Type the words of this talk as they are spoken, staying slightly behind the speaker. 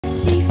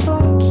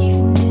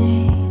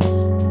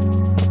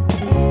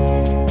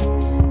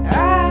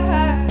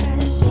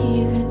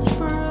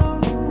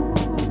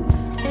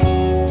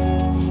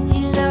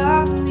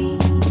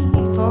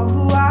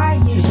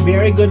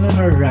very good on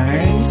her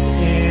rhymes,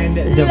 and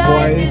the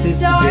voice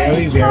is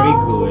very, very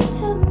good.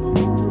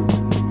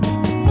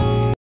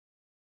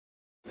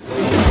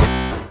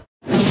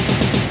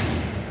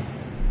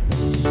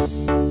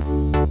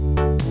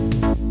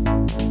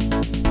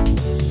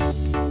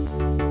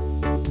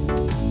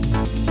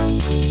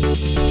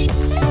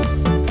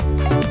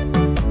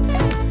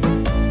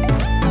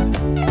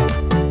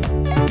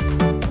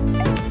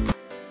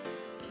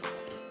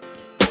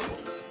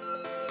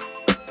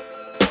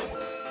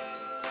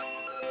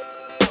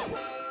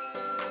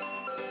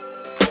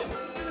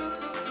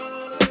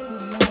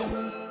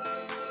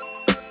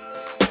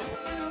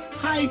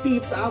 Hi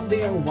peeps out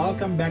there,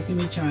 welcome back to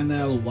my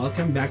channel,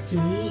 welcome back to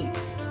me,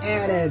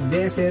 and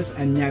this is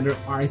another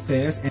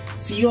artist. And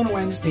see you on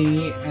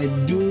Wednesday. I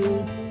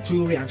do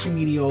 2 reaction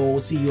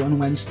videos. See you on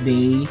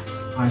Wednesday,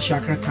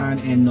 Chakra Khan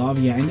and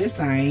Novia, and this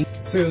time.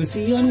 So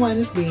see you on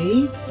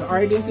Wednesday. The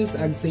artist is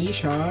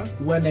Agseisa.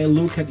 When I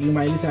look at you,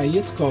 Miley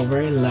Cyrus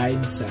cover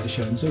live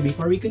session. So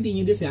before we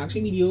continue this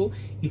reaction video,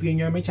 if you're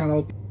new on my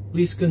channel,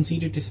 please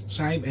consider to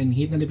subscribe and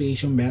hit the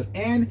notification bell,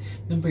 and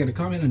don't forget to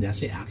comment on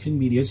this reaction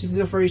video. This is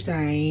the first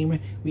time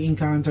we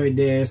encountered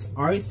this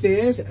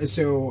artist,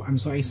 so I'm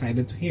so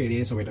excited to hear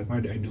this. So without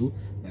further ado,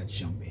 let's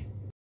jump in.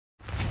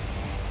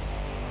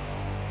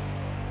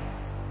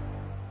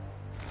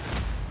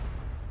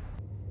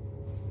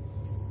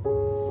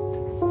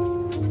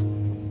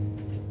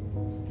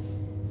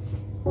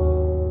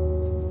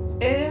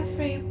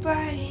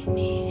 Everybody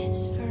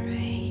needs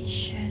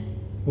inspiration.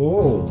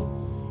 Oh.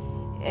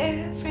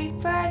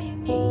 Everybody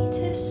needs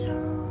a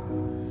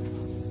song.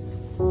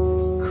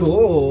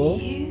 Cool.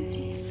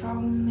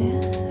 Beautiful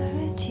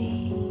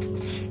melody.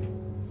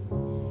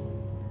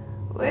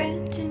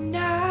 When the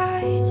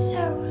night's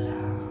so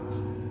long,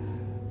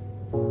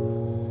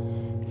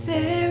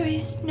 there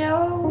is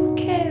no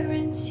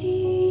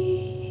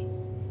guarantee.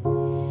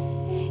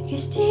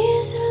 'Cause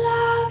this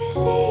love is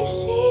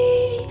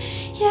easy.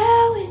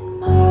 Yeah, when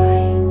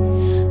my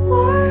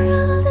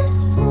world is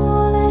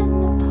falling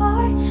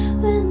apart,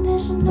 when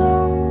there's no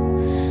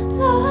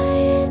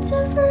light to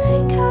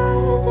break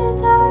out the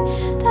dark,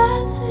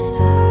 that's when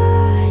I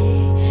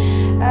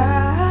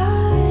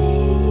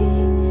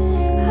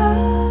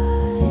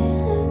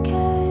look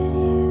at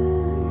you.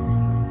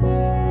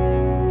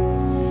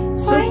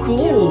 So When cool.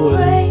 the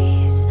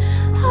waves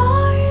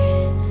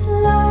are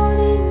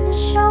floating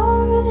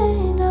ashore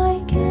and I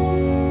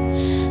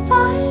can't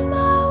find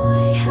my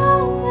way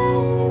home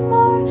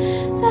anymore,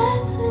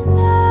 that's when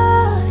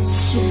I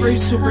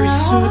Super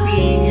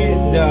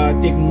soothing the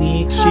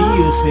technique she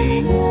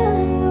using.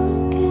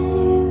 look at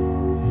you.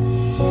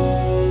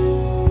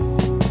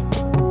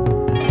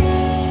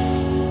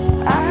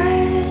 I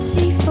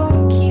see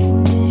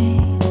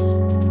forgiveness.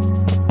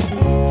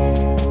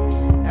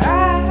 I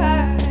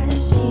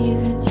see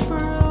the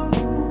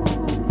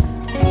truth.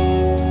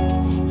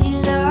 You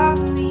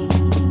love me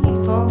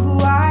for who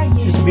I am.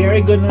 She's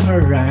very good on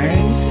her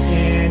rhymes,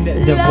 and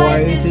the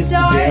voice is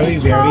very,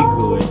 very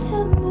good.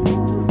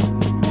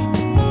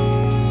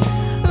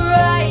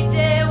 Right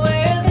there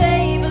where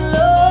they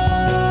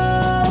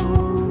belong.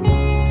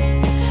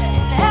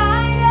 And I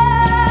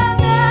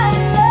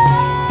love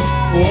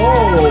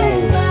Whoa.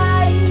 when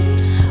my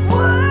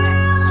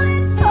world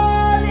is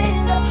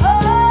falling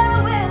apart,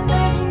 when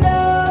there's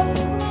no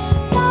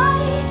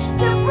light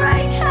to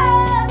break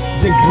up.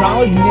 The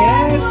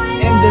groundness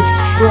and the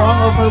strong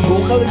of her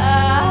vocal is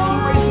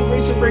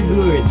super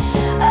good.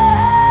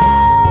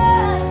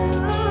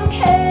 Look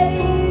at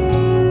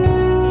you.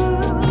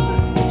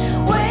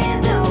 When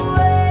the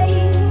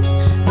waves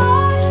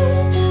are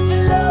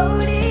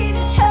floating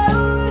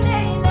ashore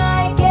and I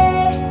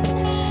can't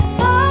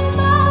find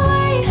my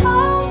way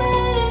home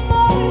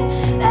anymore,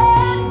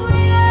 that's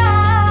when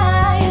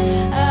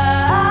I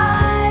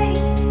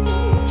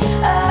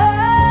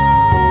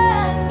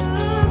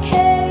look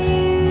at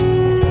you.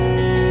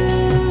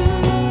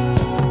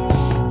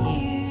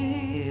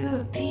 You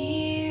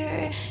appear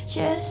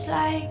just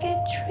like a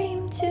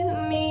dream to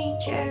me,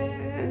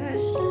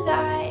 just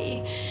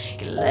like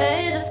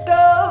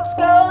kaleidoscopes,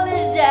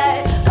 colors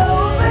that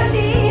over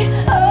me.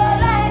 All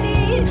I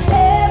need,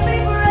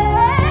 every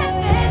breath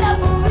that I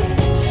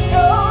breathe.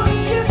 Don't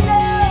you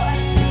know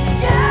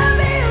you're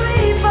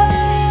beautiful?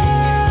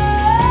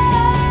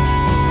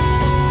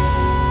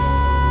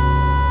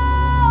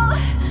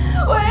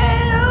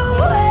 When the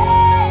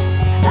waves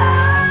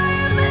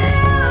are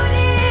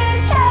floating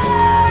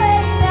ashore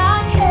and I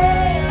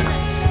can't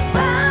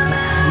find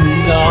my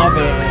Love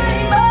it.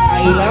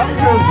 I love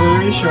her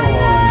version.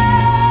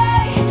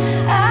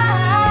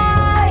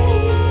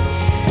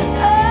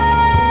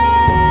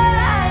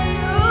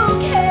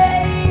 Look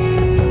at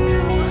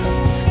you.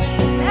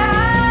 When I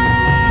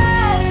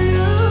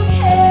look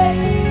at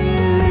you.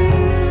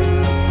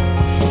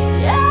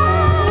 Yeah.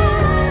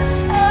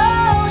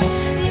 Oh,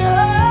 no.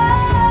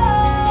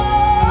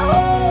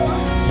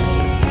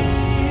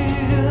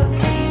 You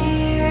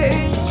appear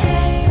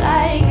just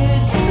like a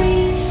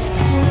dream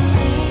to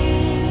me.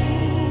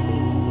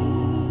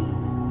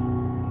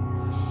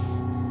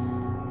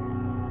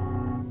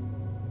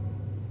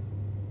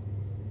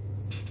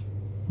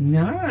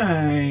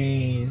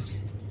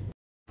 Nice.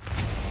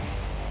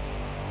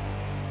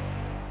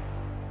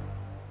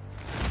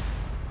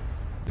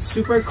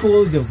 Super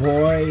cool, the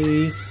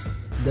voice,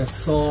 the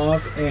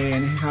soft,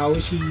 and how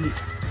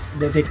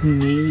the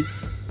technique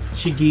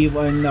she gave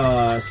on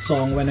the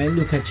song When I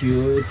Look at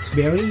You. It's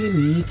very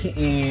unique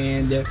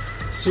and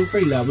super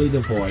lovely,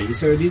 the voice.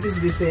 So this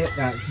is it,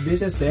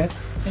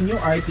 a new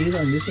artist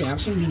on this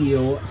reaction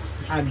video,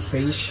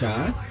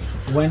 Agseisa,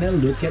 When I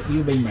Look at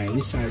You by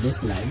Miley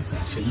Cyrus live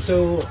session.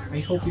 So I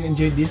hope you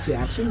enjoyed this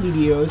reaction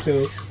video.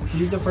 So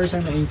this is the first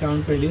time I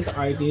encounter this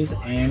artist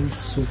and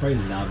super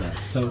love it.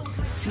 So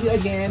see you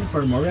again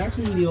for more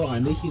reaction video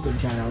on the YouTube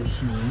channel.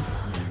 It's me,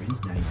 Darren's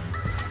Diary.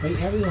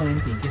 Bye everyone,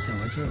 thank you so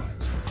much for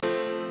watching.